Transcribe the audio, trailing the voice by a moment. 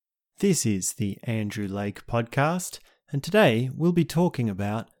This is the Andrew Lake Podcast, and today we'll be talking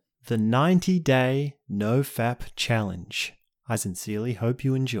about the 90-Day NoFap Challenge. I sincerely hope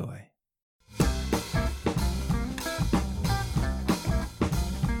you enjoy.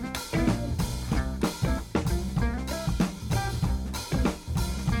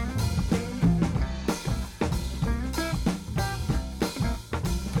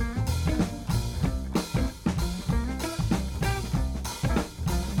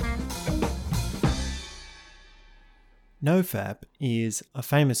 NoFap is a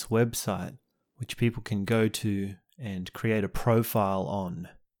famous website which people can go to and create a profile on.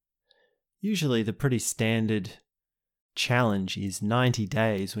 Usually the pretty standard challenge is 90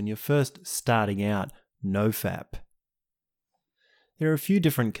 days when you're first starting out NoFap. There are a few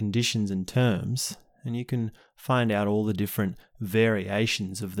different conditions and terms, and you can find out all the different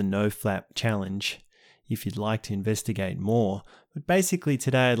variations of the NoFap challenge if you'd like to investigate more. But basically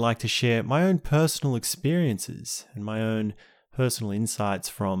today I'd like to share my own personal experiences and my own personal insights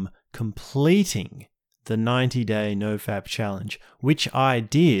from completing the 90-Day NoFap Challenge, which I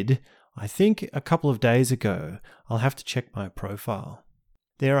did, I think, a couple of days ago. I'll have to check my profile.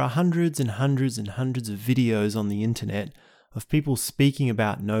 There are hundreds and hundreds and hundreds of videos on the internet of people speaking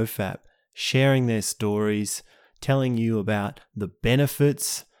about NoFap, sharing their stories, telling you about the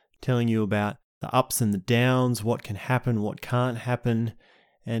benefits, telling you about the ups and the downs, what can happen, what can't happen.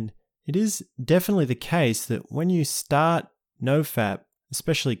 And it is definitely the case that when you start NoFap,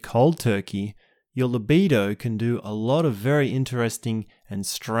 especially cold turkey, your libido can do a lot of very interesting and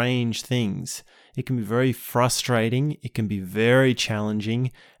strange things. It can be very frustrating, it can be very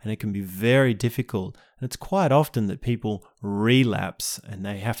challenging, and it can be very difficult. And it's quite often that people relapse and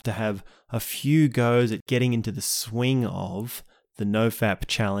they have to have a few goes at getting into the swing of the NoFap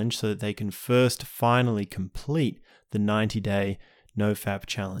challenge so that they can first finally complete the 90-Day NoFap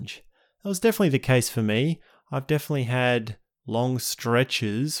challenge. That was definitely the case for me. I've definitely had long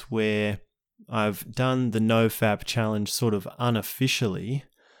stretches where I've done the NoFap challenge sort of unofficially,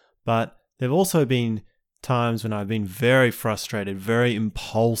 but there have also been times when I've been very frustrated, very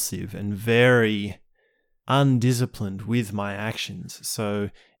impulsive, and very undisciplined with my actions. So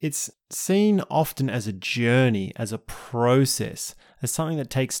it's seen often as a journey, as a process, as something that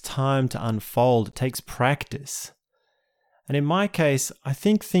takes time to unfold. It takes practice. And in my case, I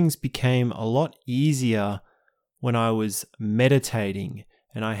think things became a lot easier when I was meditating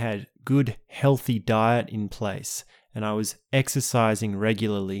and I had good, healthy diet in place and I was exercising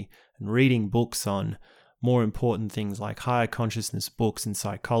regularly and reading books on more important things like higher consciousness books and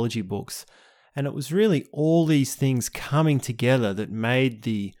psychology books. And it was really all these things coming together that made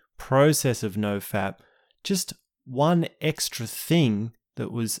the process of NoFap just one extra thing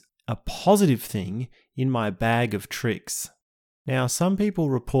that was a positive thing in my bag of tricks. Now, some people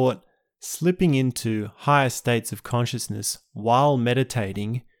report slipping into higher states of consciousness while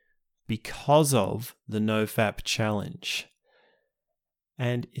meditating because of the NoFap challenge.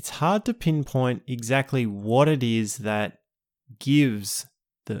 And it's hard to pinpoint exactly what it is that gives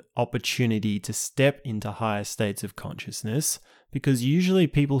the opportunity to step into higher states of consciousness, because usually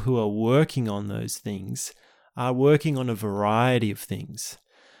people who are working on those things are working on a variety of things.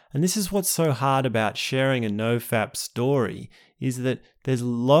 And this is what's so hard about sharing a NoFap story, is that there's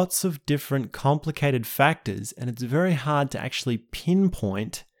lots of different complicated factors and it's very hard to actually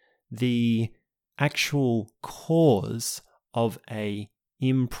pinpoint the actual cause of a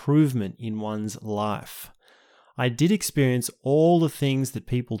improvement in one's life. I did experience all the things that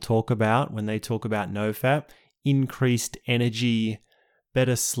people talk about when they talk about NoFap: increased energy,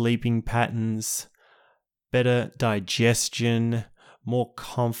 better sleeping patterns, better digestion, more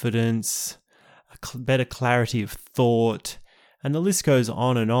confidence, better clarity of thought, and the list goes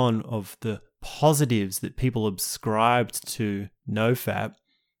on and on of the positives that people ascribed to NoFap.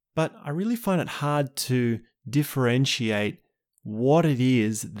 But I really find it hard to differentiate what it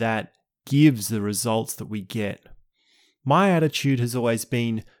is that gives the results that we get. My attitude has always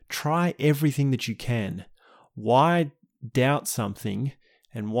been, try everything that you can. Why doubt something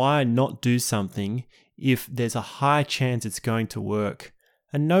and why not do something if there's a high chance it's going to work?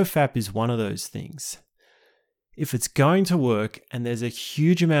 And NoFap is one of those things. If it's going to work and there's a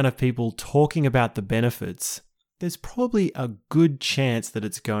huge amount of people talking about the benefits, there's probably a good chance that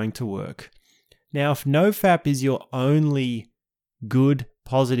it's going to work. Now, if NoFap is your only good,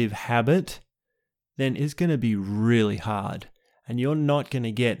 positive habit, then it's going to be really hard and you're not going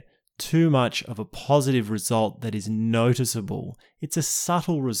to get too much of a positive result that is noticeable. It's a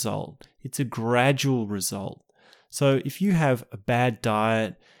subtle result. It's a gradual result. So if you have a bad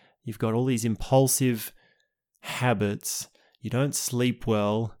diet, you've got all these impulsive habits, you don't sleep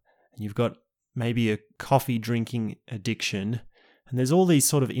well, you've got maybe a coffee drinking addiction, and there's all these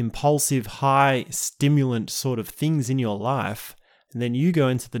sort of impulsive, high stimulant sort of things in your life, and then you go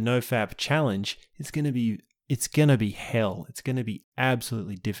into the NoFap challenge, it's going to be hell. It's going to be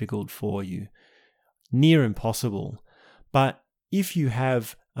absolutely difficult for you, near impossible. But if you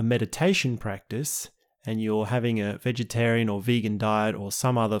have a meditation practice and you're having a vegetarian or vegan diet or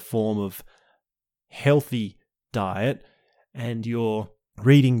some other form of healthy diet, and you're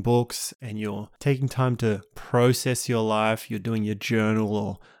reading books and you're taking time to process your life, you're doing your journal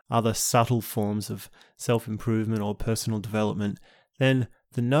or other subtle forms of self-improvement or personal development, then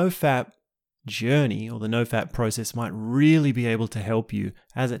the NoFap journey or the NoFap process might really be able to help you,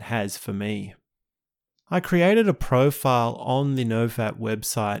 as it has for me. I created a profile on the NoFap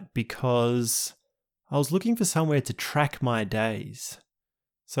website because I was looking for somewhere to track my days.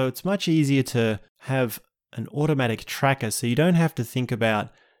 So it's much easier to have an automatic tracker so you don't have to think about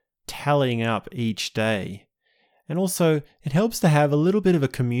tallying up each day. And also, it helps to have a little bit of a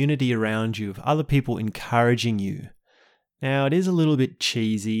community around you of other people encouraging you. Now, it is a little bit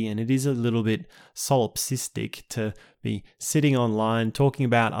cheesy and it is a little bit solipsistic to be sitting online talking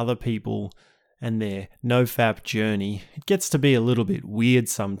about other people and their NoFap journey. It gets to be a little bit weird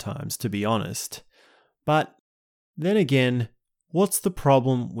sometimes, to be honest. But then again, what's the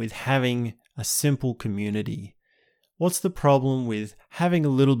problem with having a simple community? What's the problem with having a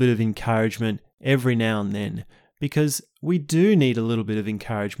little bit of encouragement every now and then? Because we do need a little bit of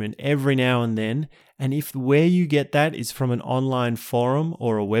encouragement every now and then. And if where you get that is from an online forum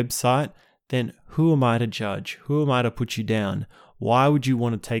or a website, then who am I to judge? Who am I to put you down? Why would you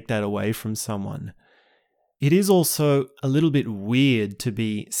want to take that away from someone? It is also a little bit weird to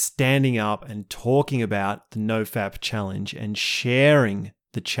be standing up and talking about the NoFap challenge and sharing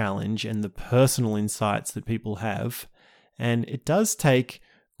the challenge and the personal insights that people have. And it does take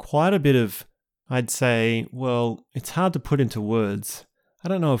quite a bit of, I'd say, well, it's hard to put into words. I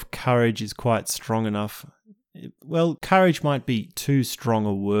don't know if courage is quite strong enough. Well, courage might be too strong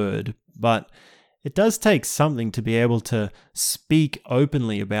a word, but it does take something to be able to speak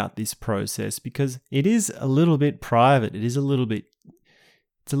openly about this process because it is a little bit private. It's a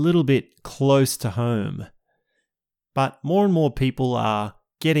little bit close to home. But more and more people are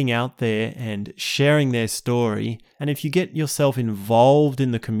getting out there and sharing their story. And if you get yourself involved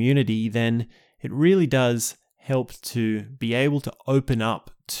in the community, then it really does help to be able to open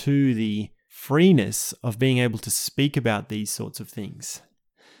up to the freeness of being able to speak about these sorts of things.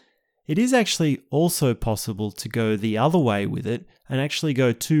 It is actually also possible to go the other way with it and actually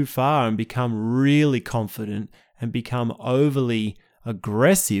go too far and become really confident and become overly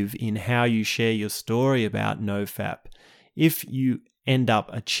aggressive in how you share your story about NoFap. If you end up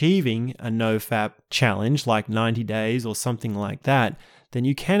achieving a NoFap challenge like 90 days or something like that, then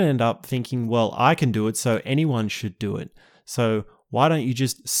you can end up thinking, well, I can do it, so anyone should do it. So why don't you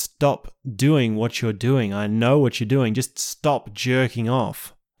just stop doing what you're doing? I know what you're doing. Just stop jerking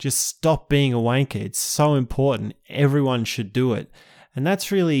off. Just stop being a wanker. It's so important. Everyone should do it. And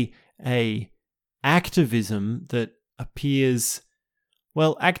that's really a activism that appears,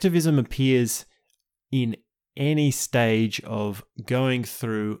 well, activism appears in any stage of going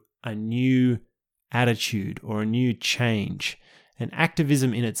through a new attitude or a new change. And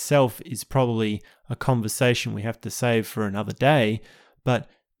activism in itself is probably a conversation we have to save for another day. But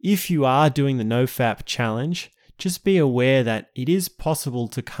if you are doing the NoFap challenge, just be aware that it is possible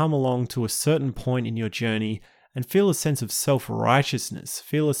to come along to a certain point in your journey and feel a sense of self-righteousness,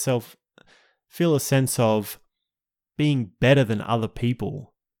 feel a sense of being better than other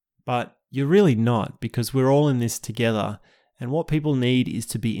people. But you're really not, because we're all in this together. And what people need is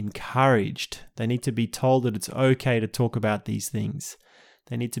to be encouraged. They need to be told that it's okay to talk about these things.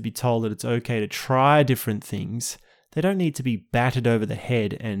 They need to be told that it's okay to try different things. They don't need to be battered over the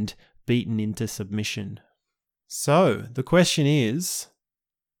head and beaten into submission. So, the question is,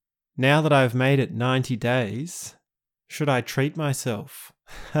 now that I've made it 90 days, should I treat myself?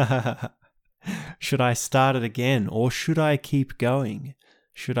 Should I start it again, or should I keep going?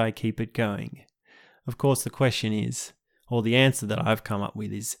 Should I keep it going? Of course, the question is, or the answer that I've come up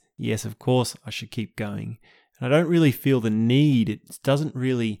with is, yes, of course I should keep going. And I don't really feel the need. It doesn't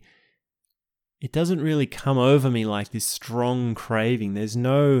really come over me like this strong craving. There's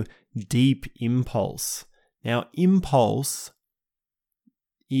no deep impulse. Now, impulse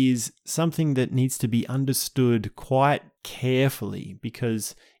is something that needs to be understood quite carefully,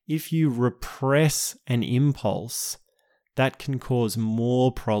 because if you repress an impulse, that can cause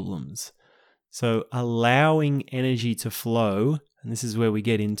more problems. So allowing energy to flow, and this is where we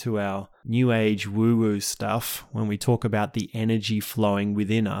get into our new age woo-woo stuff when we talk about the energy flowing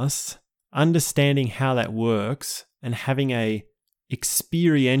within us, understanding how that works and having a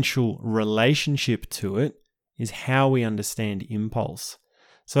experiential relationship to it is how we understand impulse.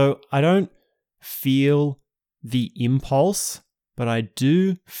 So I don't feel the impulse, but I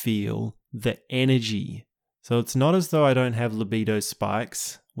do feel the energy. So it's not as though I don't have libido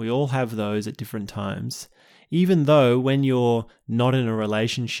spikes. We all have those at different times. Even though when you're not in a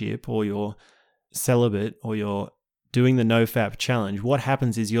relationship or you're celibate or you're doing the NoFap challenge, what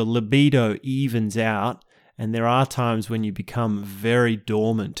happens is your libido evens out, and there are times when you become very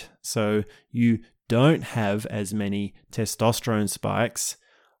dormant. So you don't have as many testosterone spikes,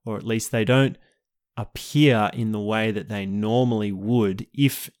 or at least they don't appear in the way that they normally would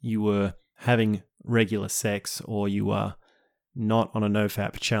if you were having regular sex or you are not on a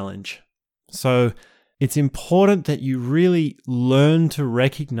NoFap challenge. So it's important that you really learn to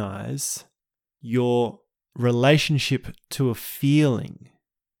recognize your relationship to a feeling.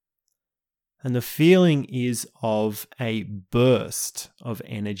 And the feeling is of a burst of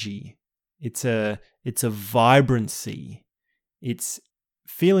energy. It's a vibrancy. It's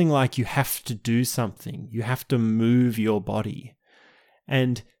feeling like you have to do something. You have to move your body.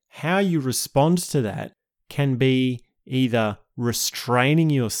 And how you respond to that can be either restraining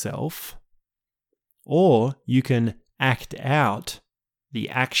yourself, or you can act out the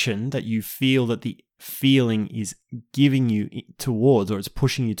action that you feel that the feeling is giving you towards, or it's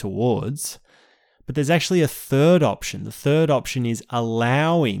pushing you towards. But there's actually a third option. The third option is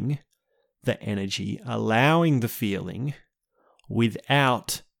allowing the energy, allowing the feeling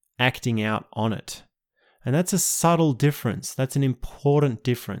without acting out on it. And that's a subtle difference. That's an important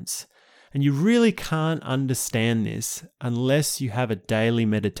difference. And you really can't understand this unless you have a daily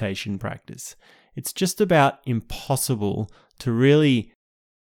meditation practice. It's just about impossible to really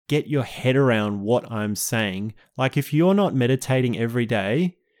get your head around what I'm saying. Like if you're not meditating every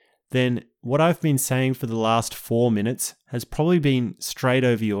day, then what I've been saying for the last 4 minutes has probably been straight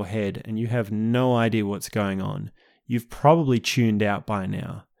over your head and you have no idea what's going on. You've probably tuned out by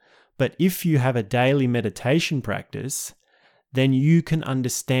now. But if you have a daily meditation practice, then you can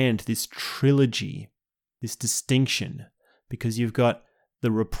understand this trilogy, this distinction, because you've got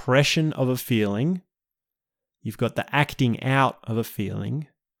the repression of a feeling, you've got the acting out of a feeling,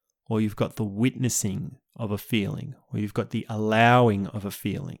 or you've got the witnessing of a feeling, or you've got the allowing of a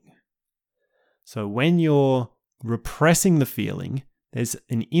feeling. So when you're repressing the feeling, there's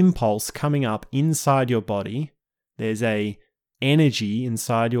an impulse coming up inside your body, there's a energy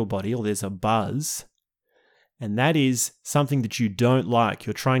inside your body, or there's a buzz, and that is something that you don't like.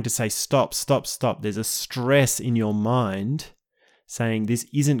 You're trying to say, stop, stop, stop. There's a stress in your mind saying, this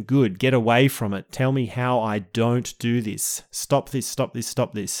isn't good. Get away from it. Tell me how I don't do this. Stop this, stop this,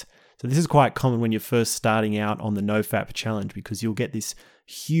 stop this. So this is quite common when you're first starting out on the NoFap challenge, because you'll get this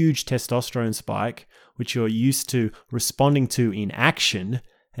huge testosterone spike, which you're used to responding to in action.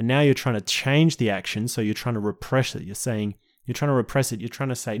 And now you're trying to change the action. So you're trying to repress it. You're trying to repress it. You're trying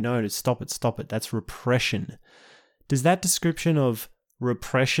to say, no, stop it, stop it. That's repression. Does that description of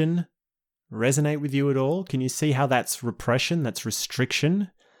repression resonate with you at all? Can you see how that's repression? That's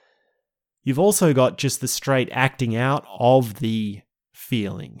restriction. You've also got just the straight acting out of the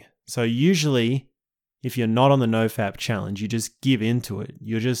feeling. So usually, if you're not on the NoFap challenge, you just give into it.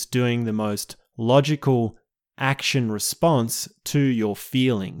 You're just doing the most logical action response to your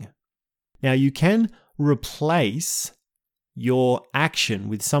feeling. Now, you can replace your action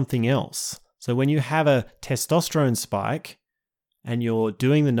with something else. So when you have a testosterone spike and you're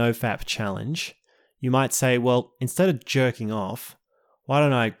doing the NoFap challenge, you might say, well, instead of jerking off, why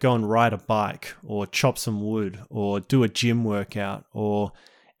don't I go and ride a bike or chop some wood or do a gym workout or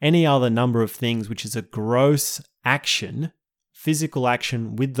any other number of things, which is a gross action, physical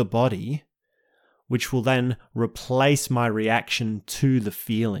action with the body, which will then replace my reaction to the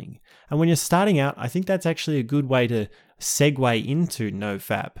feeling. And when you're starting out, I think that's actually a good way to segue into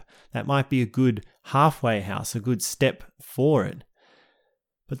NoFap. That might be a good halfway house, a good step for it.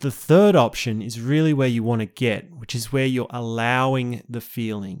 But the third option is really where you want to get, which is where you're allowing the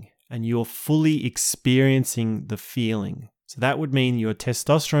feeling and you're fully experiencing the feeling. So that would mean your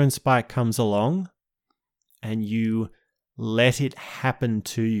testosterone spike comes along and you let it happen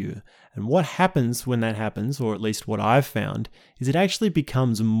to you. And what happens when that happens, or at least what I've found, is it actually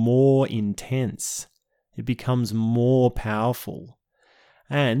becomes more intense. It becomes more powerful.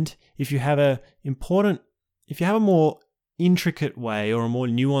 And if you have a more intricate way or a more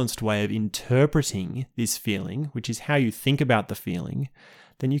nuanced way of interpreting this feeling, which is how you think about the feeling,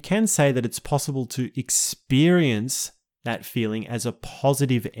 then you can say that it's possible to experience that feeling as a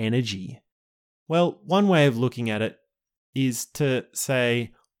positive energy? Well, one way of looking at it is to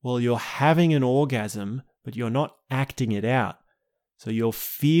say, well, you're having an orgasm, but you're not acting it out. So you're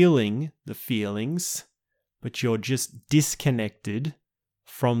feeling the feelings, but you're just disconnected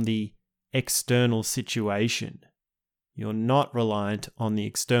from the external situation. You're not reliant on the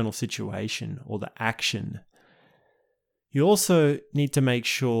external situation or the action. You also need to make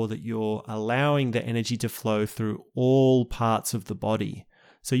sure that you're allowing the energy to flow through all parts of the body.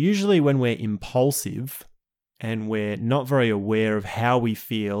 So usually when we're impulsive and we're not very aware of how we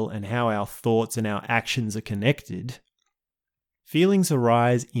feel and how our thoughts and our actions are connected, feelings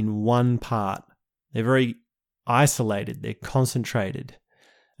arise in one part. They're very isolated, they're concentrated,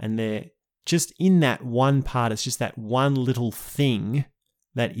 and they're just in that one part. It's just that one little thing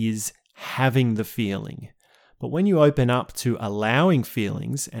that is having the feeling. But when you open up to allowing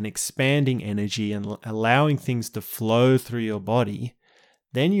feelings and expanding energy and allowing things to flow through your body,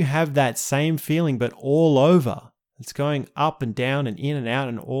 then you have that same feeling, but all over. It's going up and down and in and out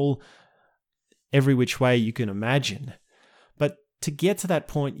and every which way you can imagine. But to get to that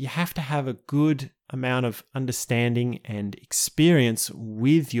point, you have to have a good amount of understanding and experience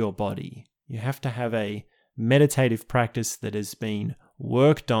with your body. You have to have a meditative practice that has been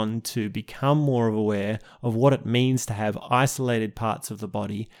worked on to become more aware of what it means to have isolated parts of the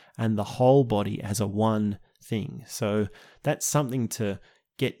body and the whole body as a one thing. So that's something to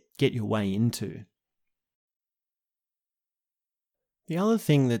get your way into. The other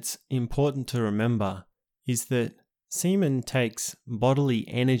thing that's important to remember is that semen takes bodily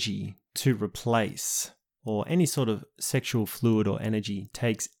energy to replace, or any sort of sexual fluid or energy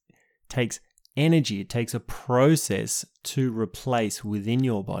takes energy. It takes a process to replace within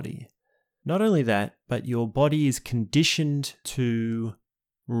your body. Not only that, but your body is conditioned to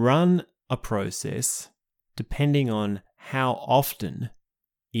run a process depending on how often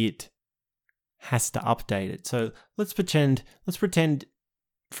it has to update it. So let's pretend,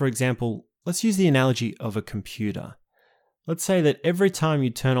 for example, let's use the analogy of a computer. Let's say that every time you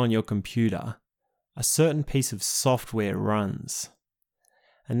turn on your computer, a certain piece of software runs.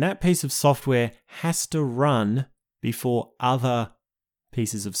 And that piece of software has to run before other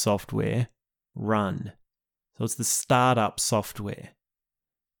pieces of software run. So it's the startup software.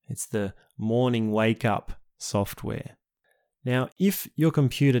 It's the morning wake up software. Now, if your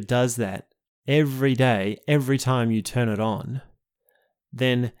computer does that every day, every time you turn it on,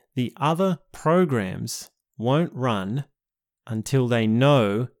 then the other programs won't run until they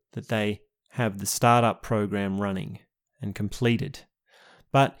know that they have the startup program running and completed.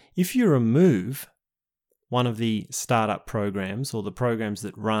 But if you remove one of the startup programs or the programs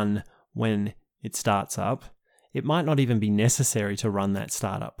that run when it starts up, it might not even be necessary to run that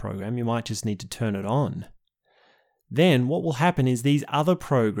startup program. You might just need to turn it on. Then what will happen is these other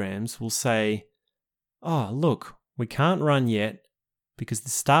programs will say, oh, look, we can't run yet because the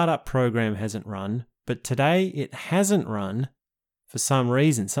startup program hasn't run, but today it hasn't run for some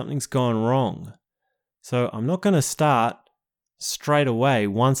reason. Something's gone wrong. So I'm not going to start straight away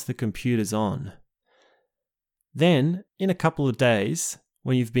once the computer's on. Then, in a couple of days,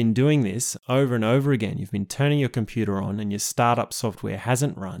 when you've been doing this over and over again, you've been turning your computer on and your startup software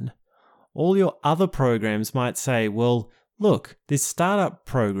hasn't run, all your other programs might say, well, look, this startup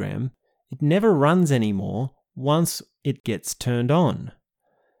program, it never runs anymore once it gets turned on.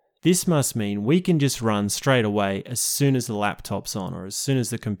 This must mean we can just run straight away as soon as the laptop's on or as soon as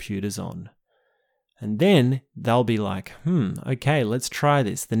the computer's on. And then they'll be like, okay, let's try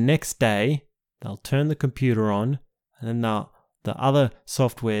this. The next day, they'll turn the computer on, and then the other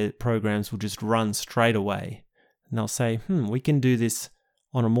software programs will just run straight away. And they'll say, we can do this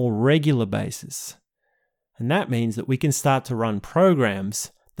on a more regular basis. And that means that we can start to run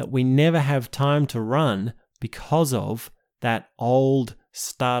programs that we never have time to run because of that old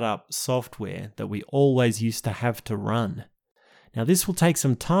startup software that we always used to have to run. Now, this will take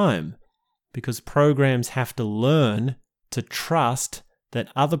some time because programs have to learn to trust that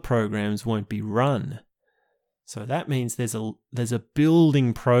other programs won't be run. So that means there's a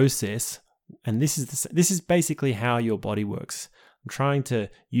building process, and this is basically how your body works. I'm trying to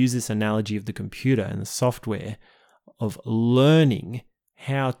use this analogy of the computer and the software of learning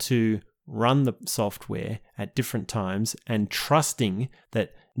how to run the software at different times and trusting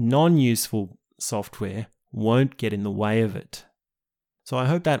that non-useful software won't get in the way of it. So I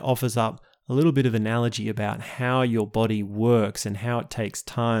hope that offers up a little bit of analogy about how your body works and how it takes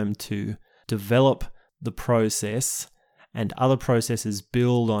time to develop the process, and other processes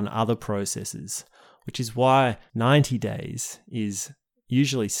build on other processes, which is why 90 days is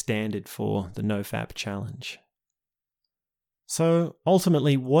usually standard for the NoFap challenge. So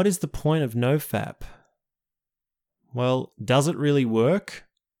ultimately, what is the point of NoFap? Well, does it really work?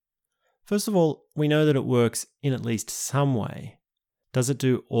 First of all, we know that it works in at least some way. Does it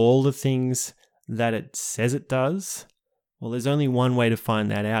do all the things that it says it does? Well, there's only one way to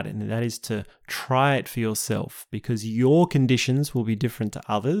find that out, and that is to try it for yourself, because your conditions will be different to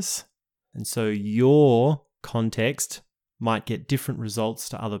others. And so your context might get different results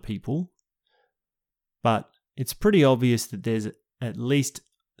to other people. But it's pretty obvious that there's at least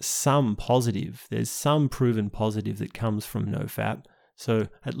some positive. There's some proven positive that comes from NoFap. So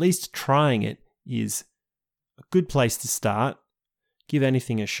at least trying it is a good place to start. Give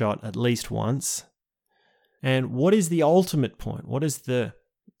anything a shot at least once. And what is the ultimate point? What is the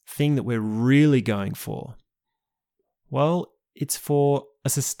thing that we're really going for? Well, it's for a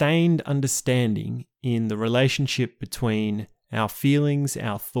sustained understanding in the relationship between our feelings,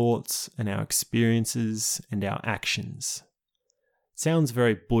 our thoughts, and our experiences and our actions. It sounds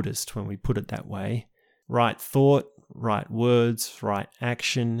very Buddhist when we put it that way. Right thought, right words, right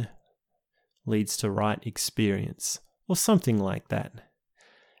action leads to right experience, or something like that.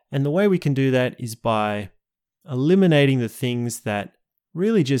 And the way we can do that is by eliminating the things that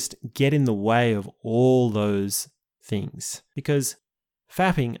really just get in the way of all those things. Because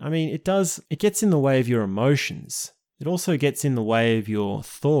fapping, it gets in the way of your emotions. It also gets in the way of your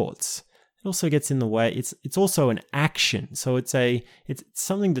thoughts. It also gets in the way, it's also an action. So it's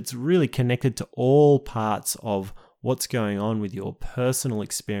something that's really connected to all parts of what's going on with your personal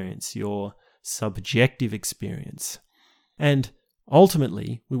experience, your subjective experience. And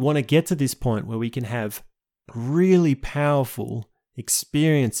ultimately, we want to get to this point where we can have really powerful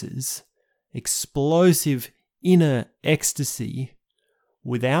experiences, explosive inner ecstasy,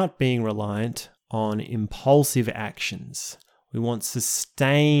 without being reliant on impulsive actions. We want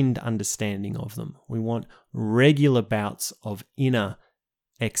sustained understanding of them. We want regular bouts of inner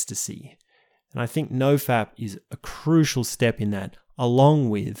ecstasy. And I think NoFap is a crucial step in that, along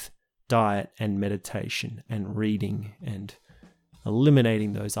with diet and meditation and reading and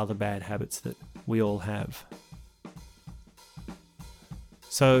eliminating those other bad habits that we all have.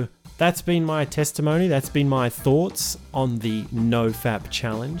 So that's been my testimony. That's been my thoughts on the NoFap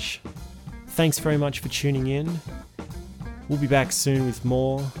challenge. Thanks very much for tuning in. We'll be back soon with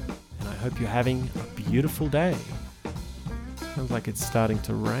more, and I hope you're having a beautiful day. Sounds like it's starting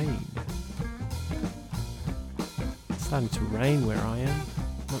to rain. It's starting to rain where I am.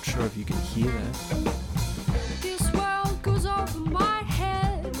 Not sure if you can hear that. This world goes over my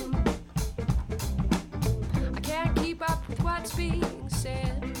head. I can't keep up with what's being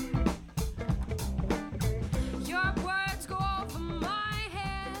said.